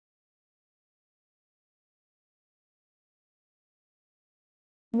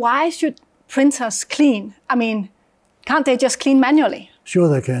Why should printers clean? I mean, can't they just clean manually? Sure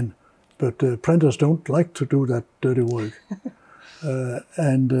they can, but printers don't like to do that dirty work.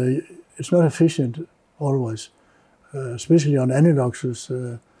 And it's not efficient always, especially on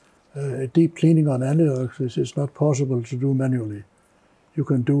aniloxes. Deep cleaning on aniloxes is not possible to do manually. You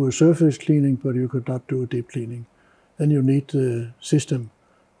can do a surface cleaning, but you could not do a deep cleaning. Then you need the system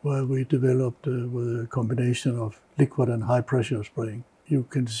where we developed with a combination of liquid and high pressure spraying. You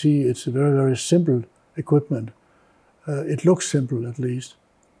can see it's a very, very simple equipment. It looks simple at least,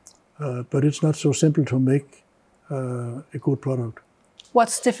 but it's not so simple to make a good product.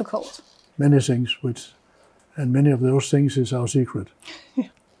 What's difficult? Many things, and many of those things is our secret.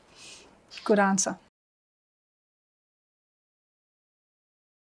 Good answer.